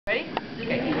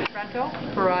frontal,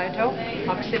 parietal,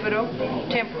 occipital,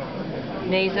 temporal,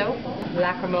 nasal,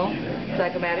 lacrimal,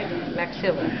 zygomatic,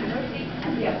 maxilla.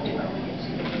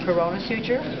 Coronal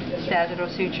suture, sagittal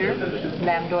suture,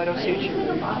 lambdoidal suture,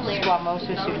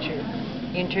 squamosal suture,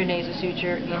 internasal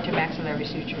suture, intermaxillary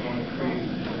suture.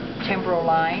 Temporal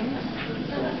lines,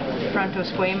 frontal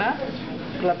squama,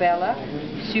 glabella,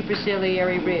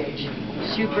 superciliary ridge,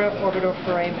 supraorbital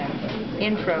foramen,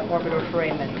 infraorbital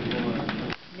foramen.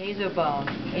 Nasal bone,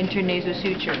 internasal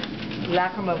suture,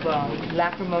 lacrimal bone,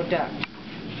 lacrimal duct.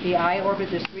 The eye orbit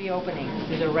has 3 openings.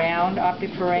 There's a round optic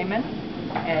foramen,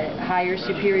 a higher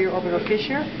superior orbital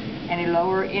fissure, and a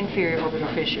lower inferior orbital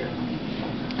fissure.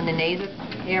 In the nasal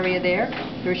area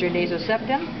there's your nasal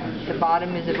septum. The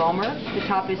bottom is the vomer. The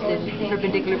top is the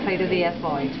perpendicular plate of the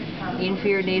ethmoid.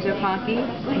 Inferior nasoconchi,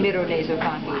 middle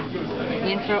nasoconchi.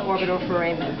 Infraorbital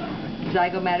foramen.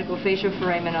 Zygomatical facial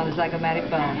foramen on the zygomatic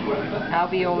bone.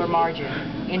 Alveolar margin.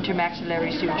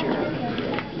 Intermaxillary suture.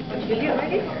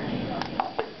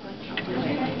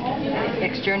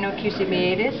 External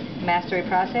cusimeatus, mastoid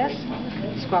process.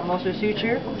 Squamosal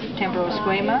suture. Temporal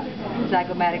squama.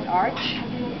 Zygomatic arch.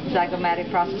 Zygomatic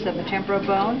process of the temporal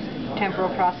bone.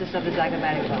 Temporal process of the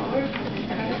zygomatic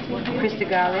bone.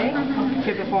 Cristigale,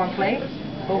 cribriform plate.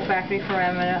 Olfactory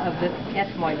foramina of the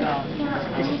ethmoid bone.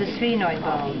 This is the sphenoid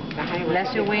bone.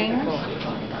 Lesser wings,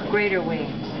 greater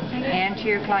wings.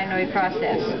 Anterior clinoid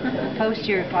process,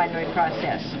 posterior clinoid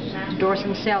process,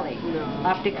 dorsum celli,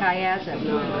 optic chiasm,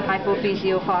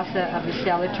 hypophyseal fossa of the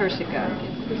sella turcica,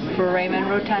 foramen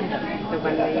rotundum.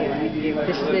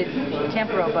 This is the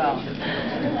temporal bone,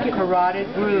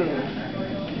 carotid groove,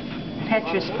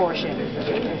 petrous portion,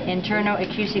 internal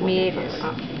accusimeatus,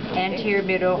 anterior,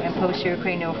 middle, and posterior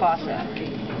cranial fossa.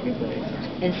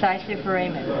 Incisive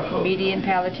foramen, median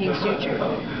palatine suture,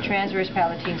 transverse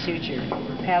palatine suture,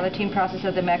 palatine process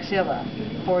of the maxilla,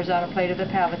 horizontal plate of the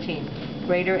palatine,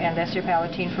 greater and lesser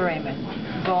palatine foramen,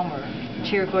 vomer,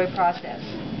 pterygoid process,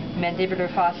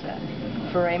 mandibular fossa,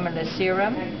 foramen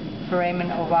lacerum, foramen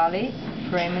ovale,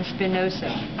 foramen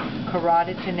spinosum,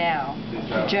 carotid canal,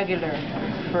 jugular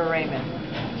foramen,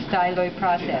 styloid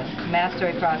process,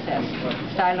 mastoid process,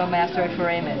 stylomastoid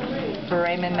foramen,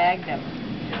 foramen magnum,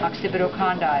 occipital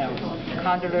condyle,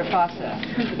 condylar fossa,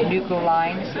 nuchal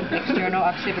lines, external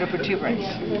occipital protuberance.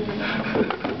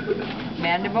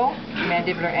 Mandible,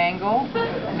 mandibular angle,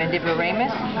 mandibular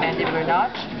ramus, mandibular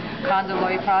notch,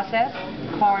 condyloid process,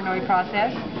 coronoid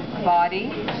process, body,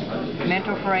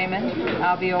 mental foramen,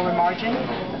 alveolar margin,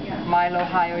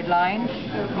 mylohyoid line,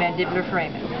 mandibular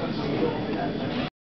foramen.